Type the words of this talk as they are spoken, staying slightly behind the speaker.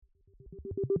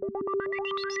Hey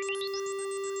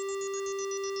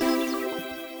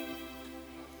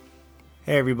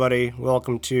everybody,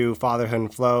 welcome to Fatherhood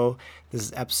and Flow. This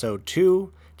is episode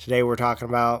 2. Today we're talking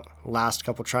about last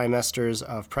couple trimesters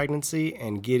of pregnancy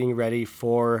and getting ready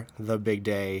for the big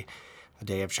day, the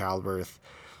day of childbirth.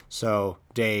 So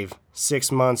Dave,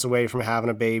 6 months away from having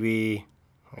a baby,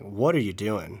 what are you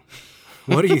doing?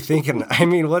 What are you thinking? I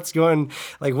mean, what's going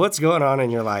on in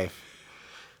your life?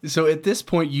 So at this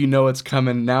point, you know it's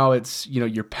coming. Now it's,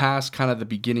 you're past kind of the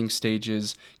beginning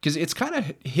stages, because it's kind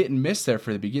of hit and miss there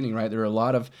for the beginning, right? There are a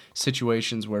lot of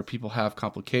situations where people have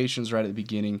complications right at the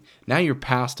beginning. Now you're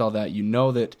past all that. You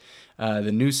know that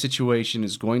the new situation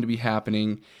is going to be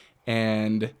happening,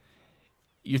 and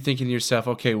you're thinking to yourself,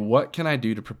 okay, what can I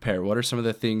do to prepare? What are some of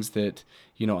the things that,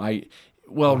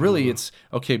 really it's,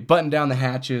 okay, button down the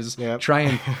hatches, try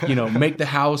and, make the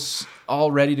house all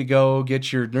ready to go,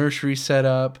 get your nursery set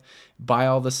up, buy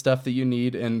all the stuff that you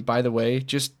need. And by the way,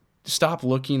 just stop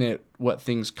looking at what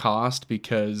things cost,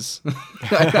 because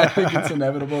I think it's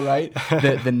inevitable, right?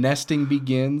 The nesting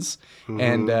begins,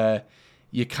 and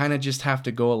you kind of just have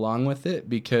to go along with it,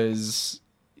 because,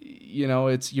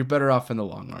 you're better off in the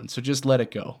long run. So just let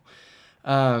it go.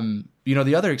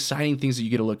 The other exciting things that you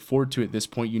get to look forward to at this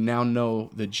point, you now know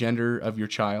the gender of your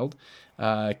child.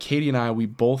 Katie and I, we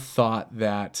both thought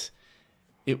that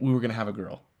we were going to have a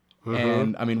girl.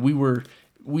 And I mean,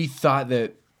 we thought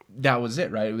that was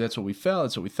it, right? That's what we felt.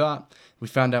 That's what we thought. We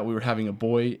found out we were having a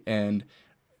boy, and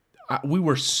we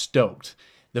were stoked.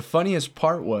 The funniest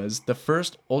part was the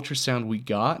first ultrasound we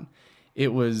got,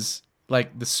 it was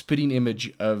like the spitting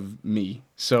image of me.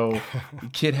 So the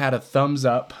kid had a thumbs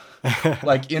up,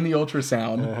 like in the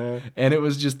ultrasound, and it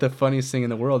was just the funniest thing in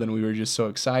the world. And we were just so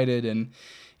excited, and,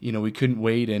 we couldn't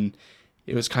wait. And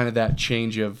it was kind of that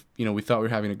change of, we thought we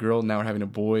were having a girl, now we're having a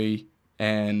boy,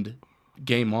 and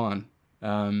game on.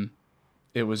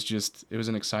 It was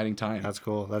an exciting time. That's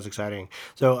cool. That's exciting.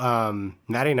 So,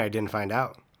 Maddie and I didn't find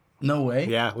out. No way.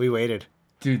 Yeah, we waited.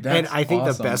 Dude, that's And I think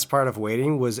awesome. The best part of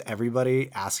waiting was everybody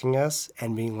asking us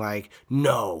and being like,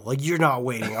 no, like, you're not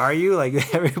waiting, are you?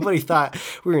 Like, everybody thought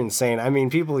we were insane. I mean,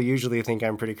 people usually think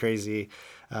I'm pretty crazy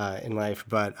in life,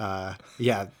 but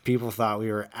people thought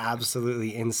we were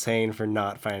absolutely insane for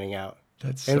not finding out.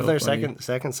 That's and so with funny. our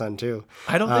second son, too.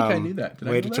 I don't think I knew that. Did I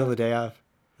know Waited till that? the day of.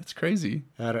 That's crazy.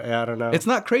 I don't know. It's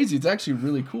not crazy. It's actually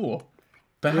really cool.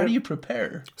 But how do you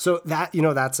prepare? So that,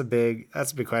 that's a big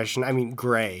question. I mean,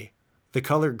 gray. The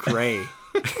color gray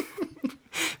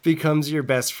becomes your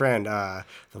best friend.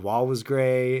 The wall was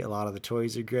gray. A lot of the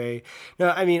toys are gray. No,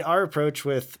 I mean, our approach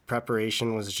with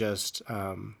preparation was just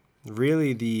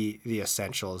really the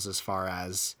essentials as far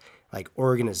as like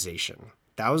organization.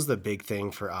 That was the big thing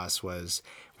for us, was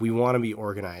we want to be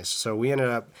organized. So we ended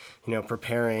up,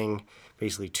 preparing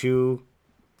basically 2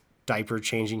 diaper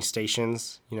changing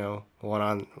stations, we were in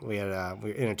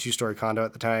a 2-story condo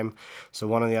at the time. So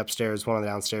one on the upstairs, one on the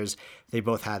downstairs, they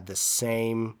both had the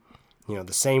same,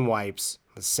 the same wipes,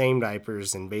 the same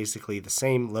diapers, and basically the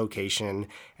same location.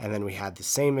 And then we had the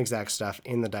same exact stuff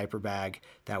in the diaper bag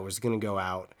that was going to go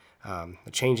out.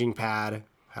 The changing pad,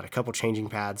 had a couple changing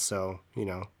pads. So,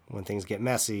 when things get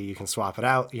messy, you can swap it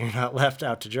out. You're not left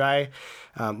out to dry.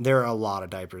 There are a lot of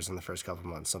diapers in the first couple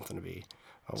months, something to be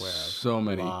aware of. So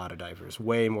many. A lot of diapers,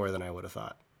 way more than I would have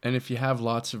thought. And if you have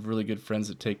lots of really good friends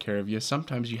that take care of you,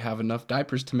 sometimes you have enough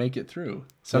diapers to make it through.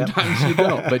 Sometimes you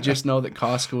don't, but just know that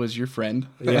Costco is your friend.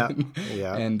 Yeah.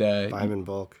 And buy them in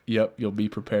bulk. Yep, you'll be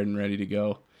prepared and ready to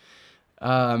go.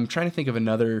 I'm trying to think of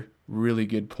another really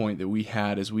good point that we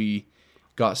had as we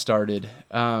got started.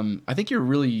 I think you're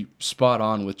really spot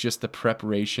on with just the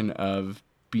preparation of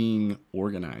being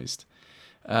organized.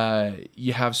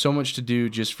 You have so much to do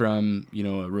just from,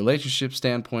 a relationship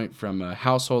standpoint, from a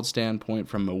household standpoint,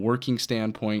 from a working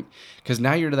standpoint, because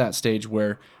now you're to that stage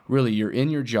where really you're in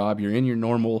your job, you're in your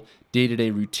normal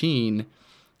day-to-day routine,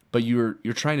 but you're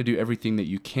trying to do everything that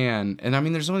you can. And I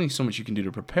mean, there's only so much you can do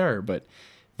to prepare, but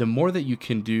the more that you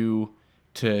can do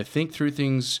to think through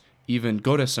things, even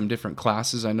go to some different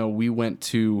classes. I know we went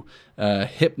to a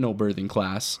hypnobirthing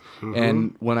class,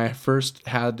 and when I first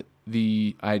had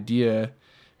the idea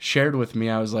shared with me,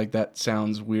 I was like, that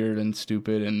sounds weird and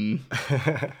stupid, and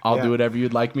I'll do whatever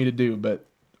you'd like me to do, but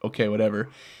okay, whatever.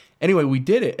 Anyway, we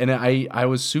did it, and I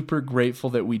was super grateful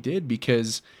that we did,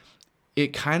 because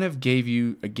it kind of gave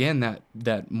you, again,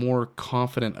 that more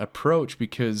confident approach,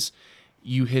 because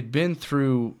you had been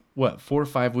through, 4 or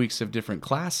 5 weeks of different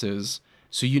classes,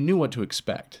 so you knew what to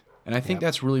expect. And I think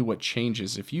that's really what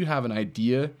changes. If you have an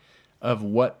idea of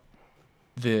what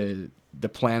the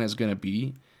plan is going to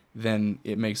be, then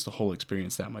it makes the whole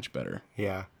experience that much better.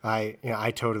 Yeah,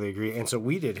 I totally agree. And so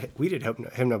we did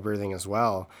hypnobirthing as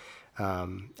well.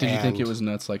 Did you think it was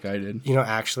nuts like I did?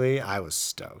 Actually, I was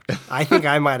stoked. I think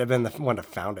I might have been the one that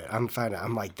found it.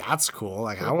 I'm like, that's cool.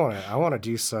 Like, I want to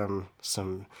do some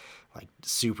like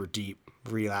super deep,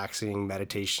 relaxing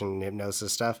meditation,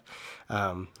 hypnosis stuff.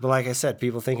 But like I said,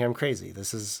 people think I'm crazy.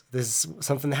 This is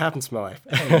something that happens in my life.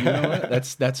 Hey, you know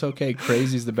what? That's okay.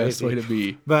 Crazy is the best way to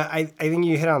be. But I think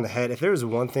you hit on the head. If there was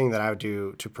one thing that I would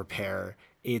do to prepare,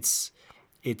 it's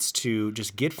to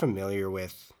just get familiar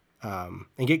with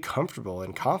and get comfortable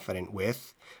and confident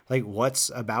with like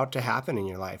what's about to happen in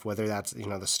your life, whether that's,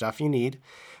 the stuff you need,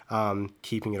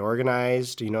 keeping it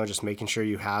organized, just making sure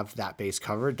you have that base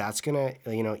covered. That's going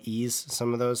to, ease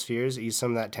some of those fears, ease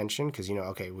some of that tension. Cause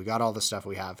okay, we got all the stuff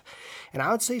we have. And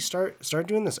I would say start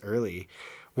doing this early.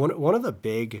 One of the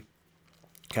big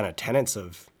kind of tenets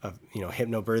of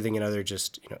hypnobirthing and other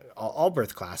just all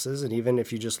birth classes, and even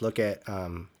if you just look at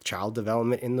child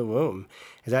development in the womb,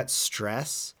 is that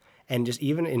stress and just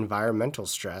even environmental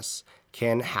stress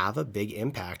can have a big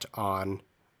impact on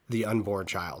the unborn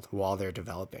child while they're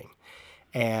developing.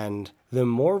 And the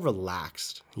more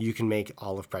relaxed you can make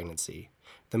all of pregnancy,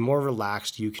 the more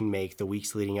relaxed you can make the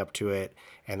weeks leading up to it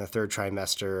and the third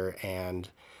trimester and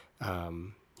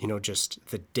just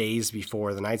the days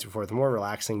before, the nights before, the more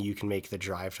relaxing you can make the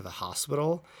drive to the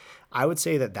hospital. I would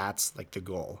say that that's like the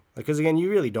goal. Because again, you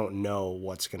really don't know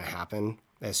what's going to happen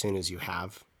as soon as you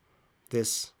have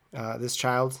this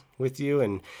child with you.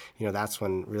 And, that's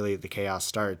when really the chaos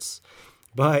starts.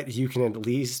 But you can at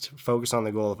least focus on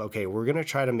the goal of, okay, we're going to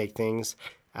try to make things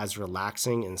as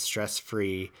relaxing and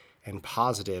stress-free and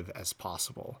positive as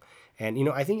possible. And,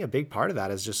 I think a big part of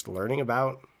that is just learning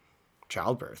about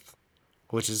childbirth,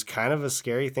 which is kind of a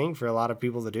scary thing for a lot of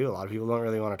people to do. A lot of people don't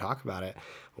really want to talk about it.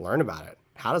 Learn about it.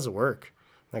 How does it work?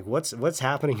 Like what's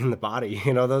happening in the body?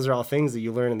 Those are all things that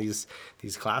you learn in these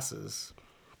classes.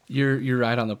 You're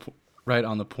right on the point,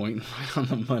 right on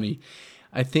the money.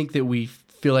 I think that we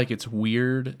feel like it's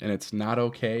weird and it's not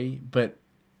okay, but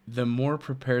the more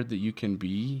prepared that you can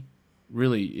be,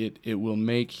 really it will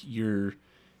make your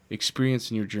experience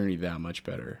and your journey that much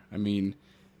better. I mean,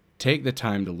 take the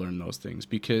time to learn those things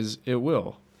because it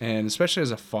will. And especially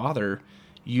as a father,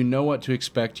 you know what to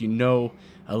expect. You know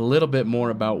a little bit more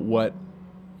about what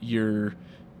your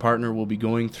partner will be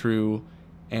going through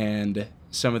and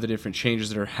some of the different changes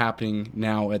that are happening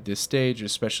now at this stage,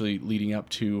 especially leading up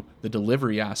to the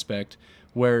delivery aspect,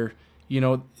 where,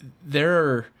 there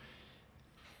are,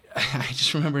 I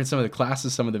just remember in some of the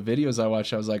classes, some of the videos I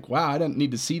watched, I was like, wow, I didn't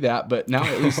need to see that, but now I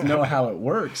at least know how it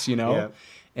works, Yeah.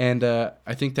 And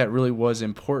I think that really was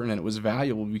important and it was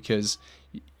valuable because,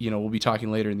 we'll be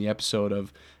talking later in the episode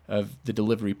of the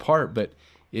delivery part, but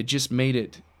it just made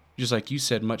it, just like you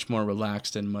said, much more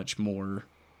relaxed and much more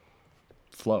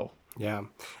flow. Yeah.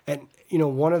 And,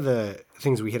 one of the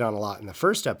things we hit on a lot in the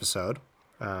first episode,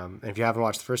 and if you haven't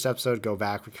watched the first episode, go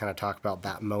back. We kind of talk about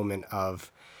that moment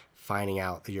of finding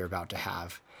out that you're about to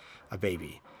have a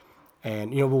baby.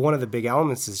 And, but one of the big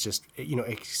elements is just,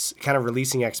 kind of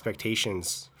releasing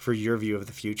expectations for your view of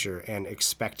the future and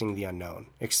expecting the unknown,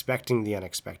 expecting the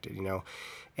unexpected,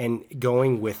 and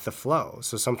going with the flow.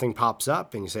 So something pops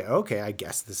up and you say, okay, I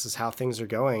guess this is how things are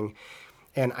going.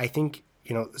 And I think,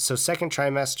 so second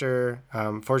trimester,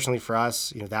 fortunately for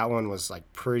us, that one was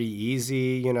like pretty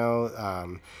easy,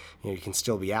 you can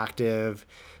still be active,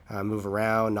 move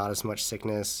around, not as much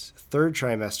sickness. Third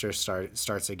trimester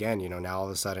starts again, now all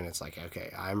of a sudden it's like,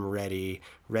 okay, I'm ready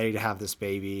to have this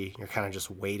baby. You're kind of just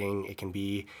waiting. It can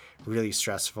be really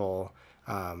stressful.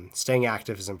 Staying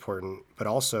active is important, but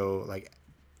also like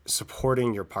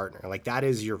supporting your partner. Like that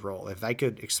is your role. If I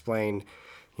could explain,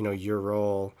 your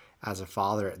role as a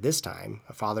father at this time,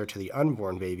 a father to the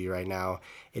unborn baby right now,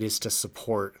 it is to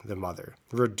support the mother,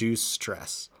 reduce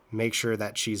stress, make sure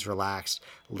that she's relaxed,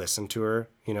 listen to her.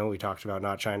 We talked about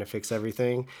not trying to fix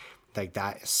everything like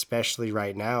that, especially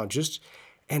right now.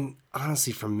 And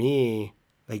honestly, for me,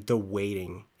 like the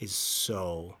waiting is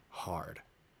so hard.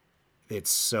 It's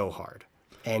so hard.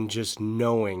 And just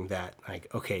knowing that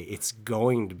like, okay, it's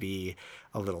going to be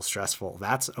a little stressful.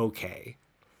 That's okay.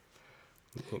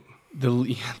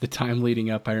 The time leading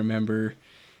up, I remember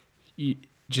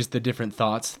just the different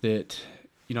thoughts that,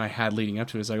 I had leading up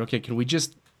to it. It's like, okay, can we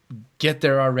just get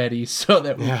there already so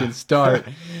that we can start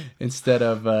instead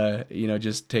of,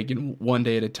 just taking one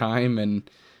day at a time. And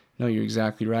no, you're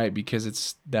exactly right, because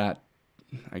it's that,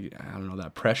 I don't know,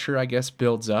 that pressure, I guess,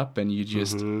 builds up and you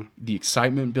just, the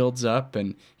excitement builds up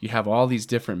and you have all these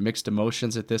different mixed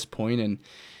emotions at this point. And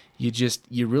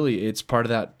you really, it's part of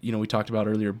that, we talked about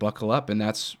earlier, buckle up. And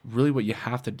that's really what you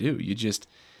have to do. You just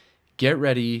get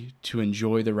ready to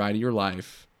enjoy the ride of your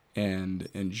life and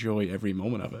enjoy every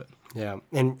moment of it. Yeah.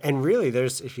 And really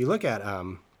if you look at,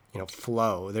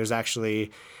 flow, there's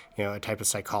actually, a type of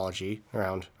psychology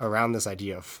around this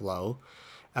idea of flow.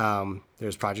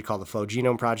 There's a project called the Flow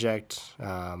Genome Project.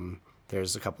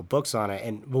 There's a couple books on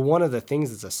it. But one of the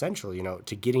things that's essential,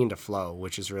 to getting into flow,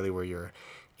 which is really where you're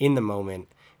in the moment,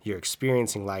 you're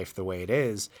experiencing life the way it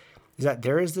is that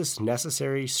there is this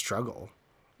necessary struggle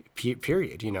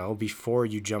period, before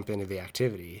you jump into the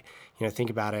activity. Think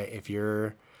about it. If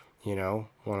you're,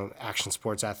 one of the action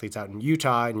sports athletes out in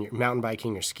Utah and you're mountain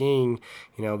biking or skiing,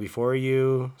 before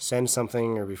you send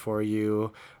something or before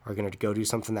you are going to go do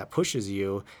something that pushes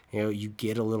you, you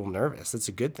get a little nervous. That's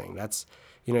a good thing. That's,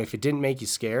 if it didn't make you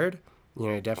scared,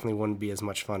 it definitely wouldn't be as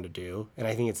much fun to do. And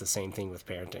I think it's the same thing with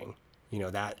parenting.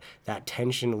 That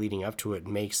tension leading up to it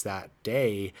makes that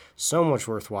day so much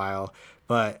worthwhile.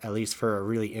 But at least for a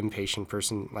really impatient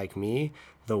person like me,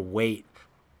 the weight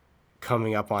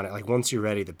coming up on it, like once you're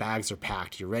ready, the bags are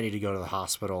packed, you're ready to go to the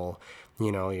hospital,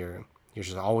 you're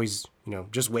just always,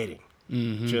 just waiting,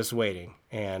 just waiting.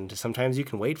 And sometimes you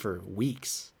can wait for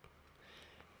weeks.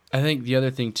 I think the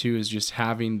other thing too is just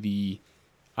having the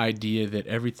idea that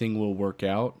everything will work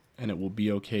out and it will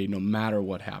be okay no matter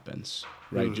what happens,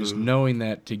 right? Mm-hmm. Just knowing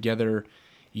that together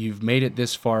you've made it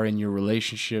this far in your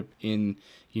relationship, in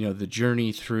the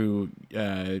journey through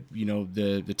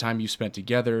the time you spent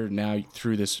together, now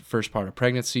through this first part of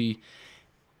pregnancy,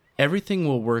 everything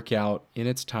will work out in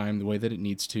its time the way that it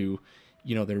needs to.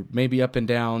 There may be up and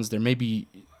downs, there may be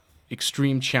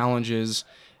extreme challenges,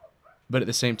 but at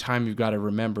the same time you've got to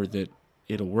remember that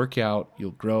it'll work out.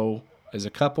 You'll grow as a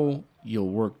couple, you'll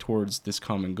work towards this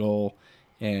common goal,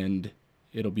 and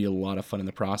it'll be a lot of fun in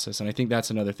the process. And I think that's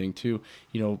another thing too,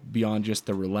 beyond just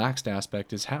the relaxed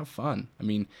aspect, is have fun. I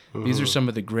mean, these are some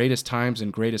of the greatest times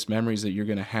and greatest memories that you're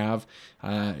going to have.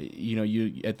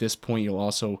 You at this point, you'll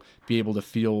also be able to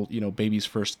feel, baby's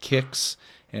first kicks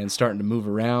and starting to move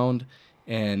around.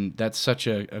 And that's such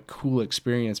a cool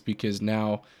experience, because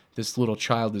now this little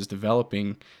child is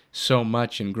developing so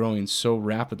much and growing so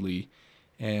rapidly.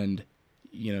 And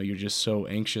you're just so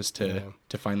anxious to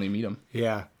finally meet him.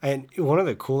 Yeah. And one of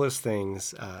the coolest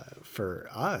things for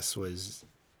us was,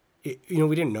 we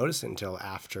didn't notice it until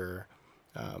after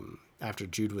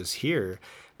Jude was here,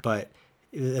 but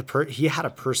he had a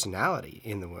personality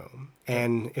in the womb.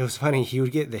 And it was funny. He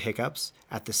would get the hiccups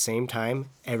at the same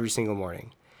time every single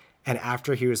morning. And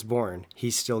after he was born,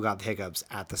 he still got the hiccups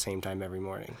at the same time every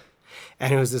morning.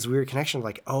 And it was this weird connection of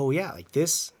like, oh yeah, like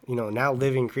this, now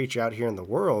living creature out here in the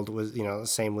world was, the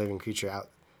same living creature out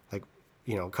like,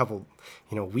 a couple,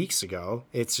 weeks ago.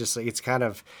 It's just like, it's kind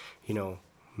of,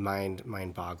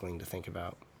 mind boggling to think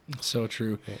about. So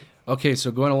true. Yeah. Okay. So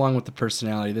going along with the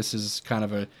personality, this is kind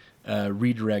of a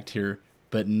redirect here,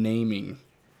 but naming.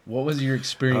 What was your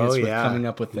experience with coming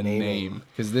up with the name?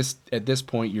 Because at this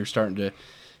point, you're starting to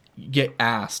get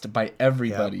asked by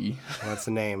everybody. Yep. What's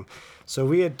the name? So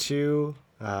we had two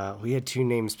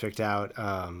names picked out.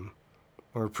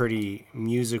 We're a pretty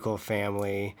musical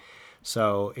family.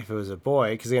 So if it was a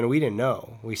boy, because again, we didn't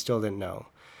know, we still didn't know.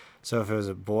 So if it was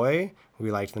a boy,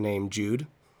 we liked the name Jude.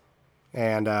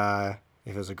 And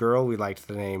if it was a girl, we liked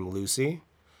the name Lucy.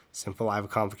 Simple. I have a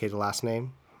complicated last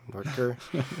name, Nordker.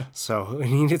 So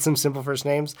we needed some simple first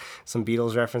names, some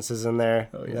Beatles references in there.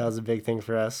 Oh, yeah. That was a big thing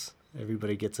for us.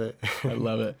 Everybody gets it. I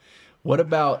love it. What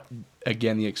about,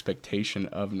 again, the expectation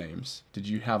of names? Did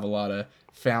you have a lot of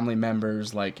family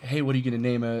members like, hey, what are you going to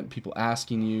name it? People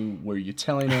asking you, were you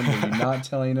telling them? Were you not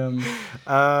telling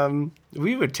them?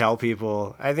 We would tell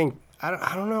people. I think,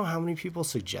 I don't know how many people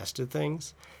suggested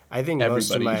things. I think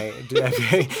most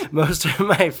of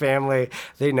my family,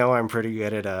 they know I'm pretty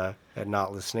good at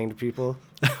not listening to people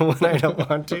when I don't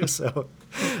want to. So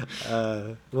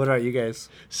what about you guys?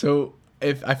 So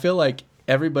I feel like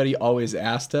everybody always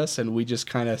asked us, and we just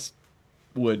kind of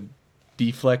would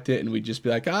deflect it, and we'd just be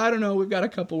like, I don't know, we've got a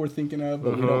couple we're thinking of,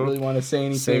 but we don't really want to say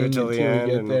anything until we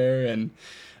get there. And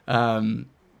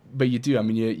but you do. I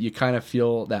mean, you kind of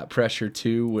feel that pressure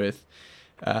too with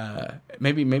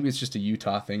maybe it's just a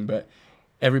Utah thing, but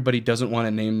everybody doesn't want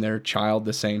to name their child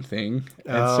the same thing,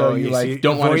 and Oh, so you like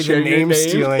don't want to avoid share the your name name.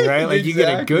 stealing, right? Like you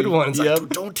get a good Exactly. one. It's Yep. like,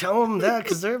 don't tell them that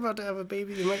because they're about to have a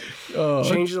baby. They might Oh,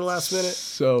 change it the last minute.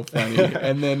 So funny.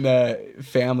 And then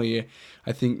family,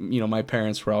 I think, my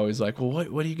parents were always like, well,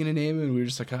 what are you going to name him? And we were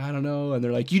just like, I don't know. And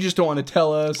they're like, you just don't want to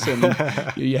tell us. And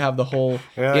you have the whole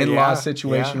in-law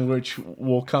situation, which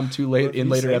we'll come to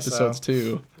later episodes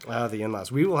too. The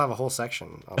in-laws. We will have a whole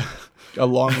section. A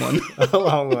long one. A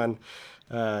long one.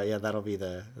 That'll be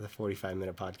the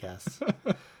 45-minute podcast.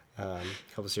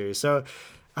 Couple series. So,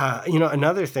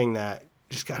 another thing that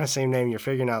just kind of same name, you're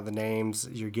figuring out the names,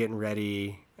 you're getting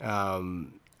ready.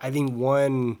 I think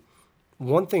one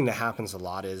thing that happens a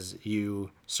lot is you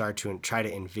start to try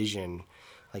to envision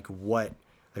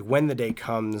when the day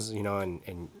comes,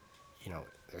 and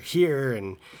they're here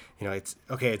and, it's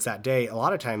okay, it's that day. A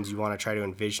lot of times you want to try to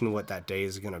envision what that day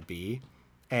is going to be.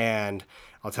 And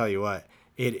I'll tell you what,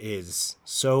 it is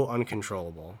so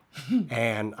uncontrollable.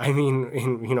 And I mean,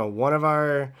 one of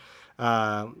our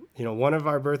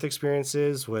birth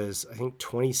experiences was, I think,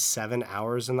 27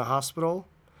 hours in the hospital.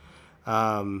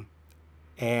 And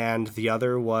the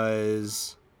other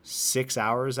was 6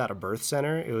 hours at a birth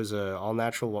center. It was an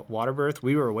all-natural water birth.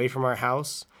 We were away from our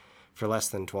house for less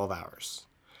than 12 hours.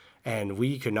 And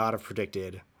we could not have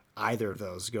predicted either of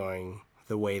those going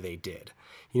the way they did.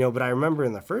 But I remember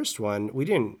in the first one, we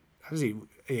didn't, obviously,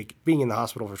 being in the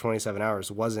hospital for 27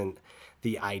 hours wasn't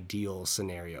the ideal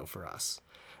scenario for us.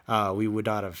 We would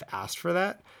not have asked for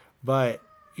that. But,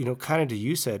 kind of to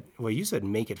you said,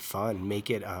 make it fun, make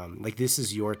it like this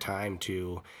is your time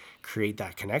to create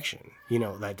that connection,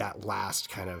 that last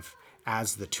kind of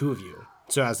as the two of you.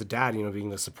 So as the dad, being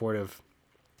the supportive,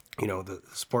 the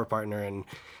support partner and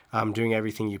doing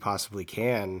everything you possibly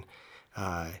can,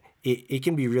 it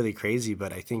can be really crazy.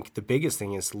 But I think the biggest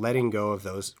thing is letting go of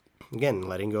those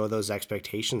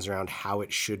expectations around how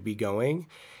it should be going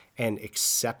and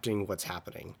accepting what's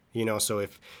happening. So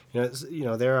if,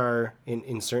 there are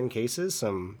in certain cases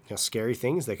some scary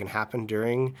things that can happen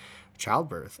during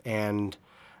childbirth. And,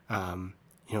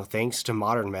 thanks to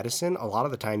modern medicine, a lot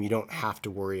of the time you don't have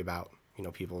to worry about,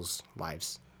 people's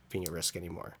lives being at risk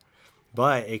anymore.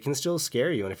 But it can still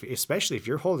scare you. And especially if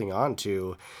you're holding on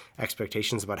to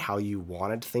expectations about how you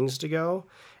wanted things to go,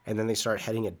 and then they start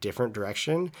heading a different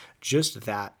direction, just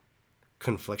that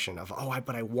confliction of,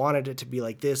 but I wanted it to be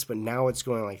like this, but now it's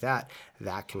going like that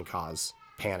can cause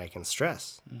panic and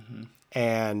stress. Mm-hmm.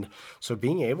 And so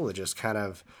being able to just kind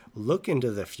of look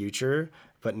into the future,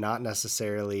 but not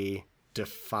necessarily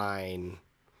define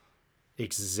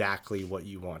exactly what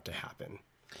you want to happen.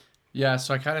 Yeah,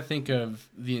 so I kind of think of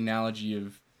the analogy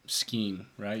of skiing,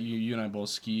 right? You and I both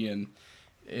ski, and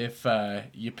if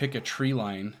you pick a tree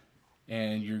line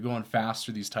and you're going fast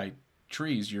through these tight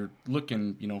trees, you're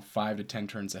looking, 5 to 10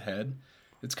 turns ahead.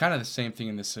 It's kind of the same thing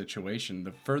in this situation.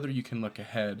 The further you can look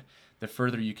ahead, the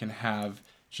further you can have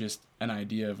just an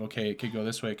idea of, okay, it could go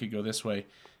this way, it could go this way.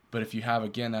 But if you have,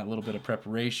 again, that little bit of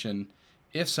preparation,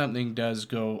 if something does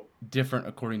go different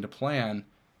according to plan,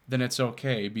 then it's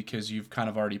okay because you've kind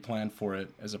of already planned for it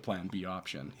as a plan B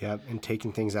option. Yep, and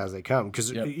taking things as they come.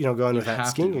 Because, going with that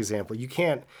skiing example, you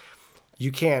can't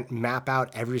map out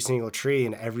every single tree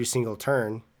and every single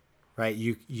turn, right?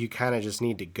 You kind of just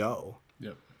need to go.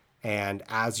 Yep. And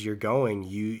as you're going,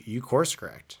 you course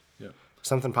correct. Yep. If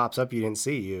something pops up you didn't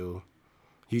see, you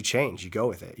change, you go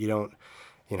with it. You don't,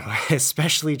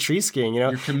 especially tree skiing,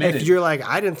 You're committed. If you're like,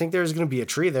 I didn't think there was going to be a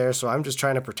tree there, so I'm just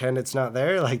trying to pretend it's not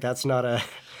there. Like that's not a...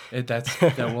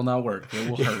 that will not work. It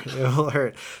will hurt. It will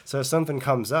hurt. So if something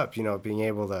comes up, being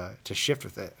able to shift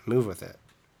with it, move with it.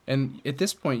 And at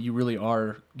this point,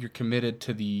 you're committed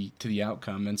to the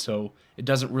outcome, and so it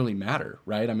doesn't really matter,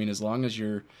 right? I mean, as long as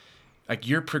you're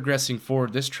progressing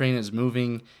forward, this train is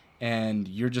moving, and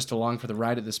you're just along for the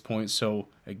ride at this point. So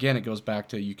again, it goes back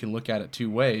to you can look at it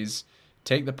two ways.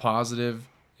 Take the positive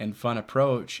and fun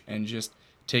approach, and just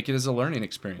take it as a learning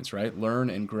experience, right? Learn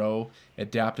and grow,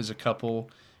 adapt as a couple.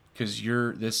 Because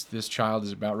this child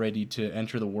is about ready to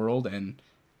enter the world, and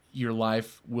your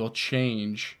life will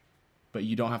change, but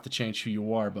you don't have to change who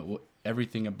you are, but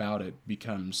everything about it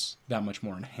becomes that much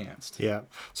more enhanced. Yeah.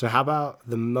 So how about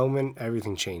the moment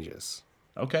everything changes?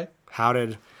 Okay.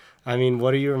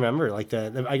 What do you remember? Like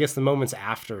I guess the moments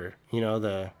after,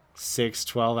 the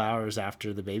 6-12 hours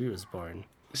after the baby was born.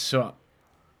 So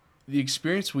the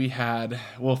experience we had,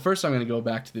 well, first I'm going to go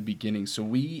back to the beginning. So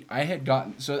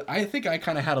I think I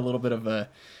kind of had a little bit of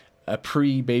a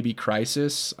pre-baby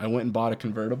crisis, I went and bought a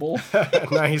convertible.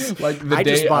 Nice. Like the I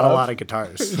day just bought a of. lot of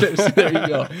guitars. There you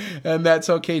go. And that's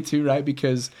okay too, right?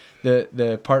 Because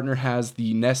the partner has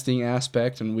the nesting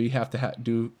aspect, and we have to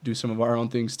do some of our own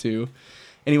things too.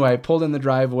 Anyway, I pulled in the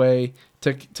driveway,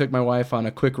 took my wife on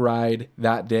a quick ride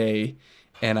that day,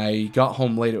 and I got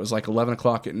home late. It was like 11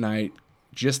 o'clock at night,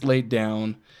 just laid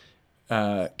down.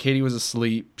 Katie was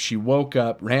asleep. She woke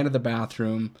up, ran to the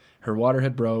bathroom. Her water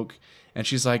had broke, and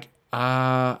she's like,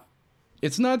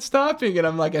 it's not stopping. And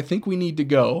I'm like, I think we need to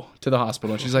go to the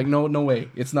hospital. And she's like, no way.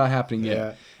 It's not happening yet.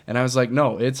 Yeah. And I was like,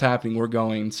 no, it's happening. We're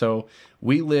going. So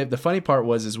we lived. The funny part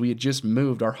is we had just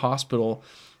moved. Our hospital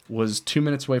was 2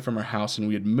 minutes away from our house, and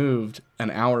we had moved an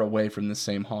hour away from the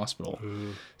same hospital.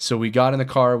 So we got in the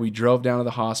car, we drove down to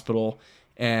the hospital,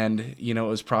 and, it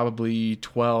was probably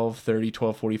 12:30,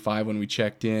 12:45 when we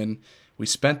checked in. We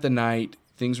spent the night.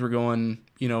 Things were going,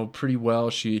 pretty well.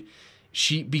 She,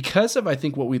 because of, I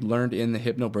think, what we'd learned in the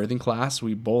hypnobirthing class,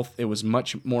 it was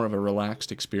much more of a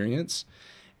relaxed experience.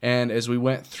 And as we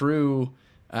went through,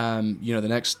 the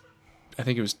next, I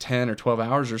think it was 10 or 12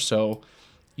 hours or so,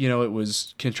 it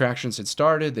was contractions had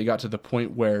started. They got to the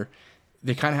point where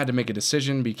they kind of had to make a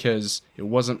decision because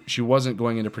she wasn't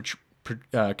going into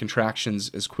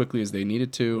contractions as quickly as they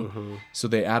needed to. Mm-hmm. So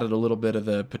they added a little bit of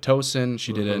the Pitocin.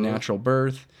 She did a natural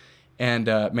birth. And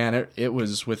man, it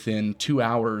was within 2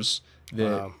 hours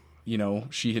that,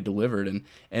 she had delivered.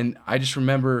 And I just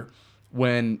remember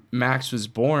when Max was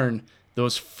born,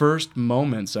 those first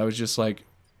moments, I was just like,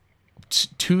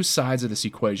 two sides of this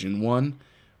equation. One,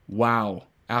 wow.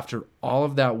 After all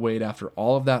of that weight, after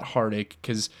all of that heartache,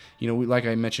 because, like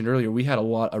I mentioned earlier, we had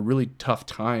a really tough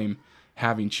time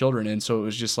having children. And so it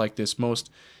was just like this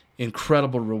most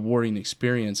incredible, rewarding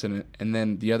experience. And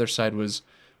then the other side was,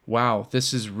 wow,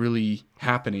 this is really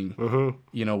happening.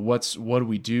 Mm-hmm. What do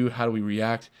we do? How do we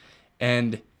react?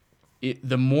 And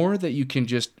the more that you can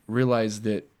just realize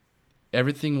that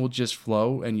everything will just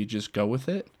flow and you just go with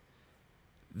it,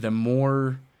 the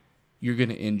more you're going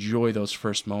to enjoy those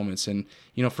first moments. And,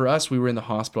 for us, we were in the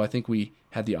hospital. I think we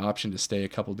had the option to stay a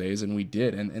couple days, and we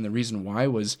did. And the reason why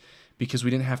was because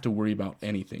we didn't have to worry about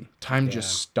anything. Time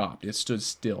just stopped. It stood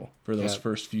still for those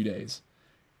first few days.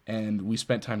 And we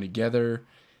spent time together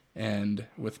and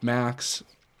with Max,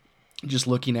 just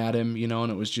looking at him,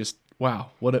 and it was just,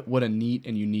 wow, what a neat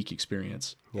and unique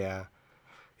experience. Yeah.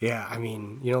 Yeah. I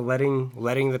mean,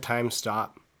 letting the time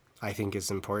stop, I think, is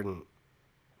important.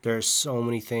 There's so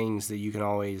many things that you can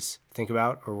always think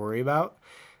about or worry about.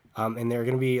 And there are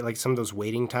going to be like some of those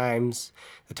waiting times,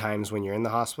 the times when you're in the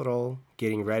hospital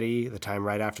getting ready, the time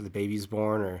right after the baby's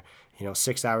born, or,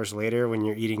 6 hours later when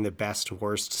you're eating the best,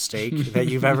 worst steak that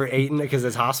you've ever eaten because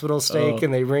it's hospital steak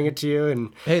and they bring it to you.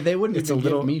 And hey, they wouldn't even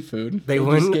give me food. They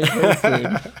wouldn't give her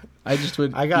food. I just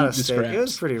would. I got a steak. Scraps. It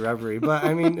was pretty rubbery, but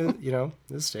I mean, it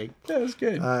was steak. Yeah, it was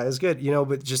good. It was good,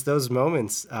 but just those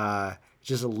moments,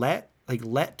 just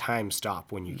let time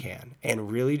stop when you can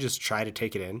and really just try to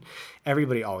take it in.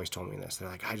 Everybody always told me this. They're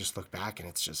like, I just look back and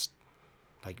it's just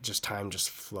like, just time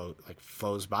just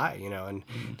flows by, and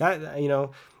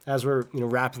that, as we're,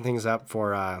 wrapping things up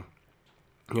for,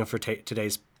 for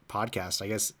today's podcast, I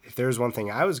guess if there's one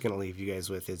thing I was going to leave you guys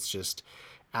with, it's just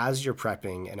as you're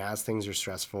prepping and as things are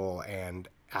stressful and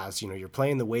as, you're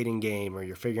playing the waiting game or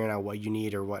you're figuring out what you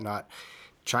need or whatnot,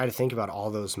 try to think about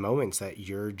all those moments that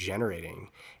you're generating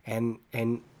and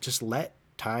just let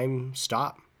time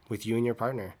stop with you and your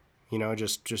partner.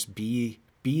 Just be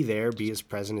there, be as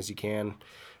present as you can.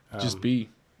 Just be.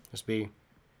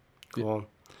 Cool.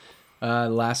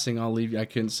 Last thing I'll leave you, I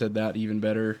couldn't have said that even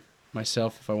better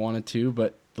myself if I wanted to,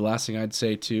 but the last thing I'd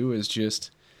say too is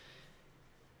just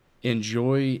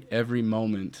enjoy every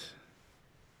moment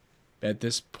at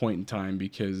this point in time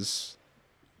because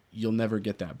you'll never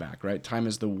get that back, right? Time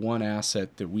is the one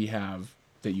asset that we have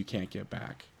that you can't get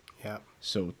back. Yeah.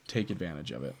 So take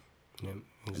advantage of it. Yeah,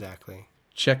 exactly.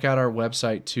 Check out our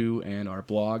website too and our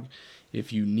blog.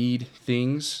 If you need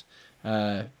things,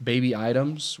 baby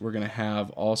items, we're going to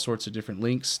have all sorts of different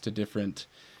links to different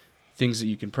things that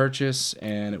you can purchase,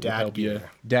 and it will help you.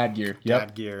 Dad gear. Yep.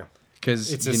 Dad gear.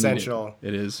 Because it's essential.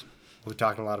 It is. We're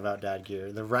talking a lot about dad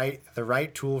gear. The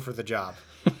right tool for the job.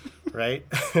 Right?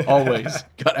 Always.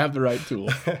 Got to have the right tool.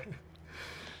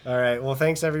 All right. Well,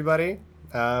 thanks, everybody.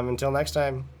 Until next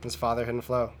time, it's Fatherhood and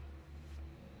Flow.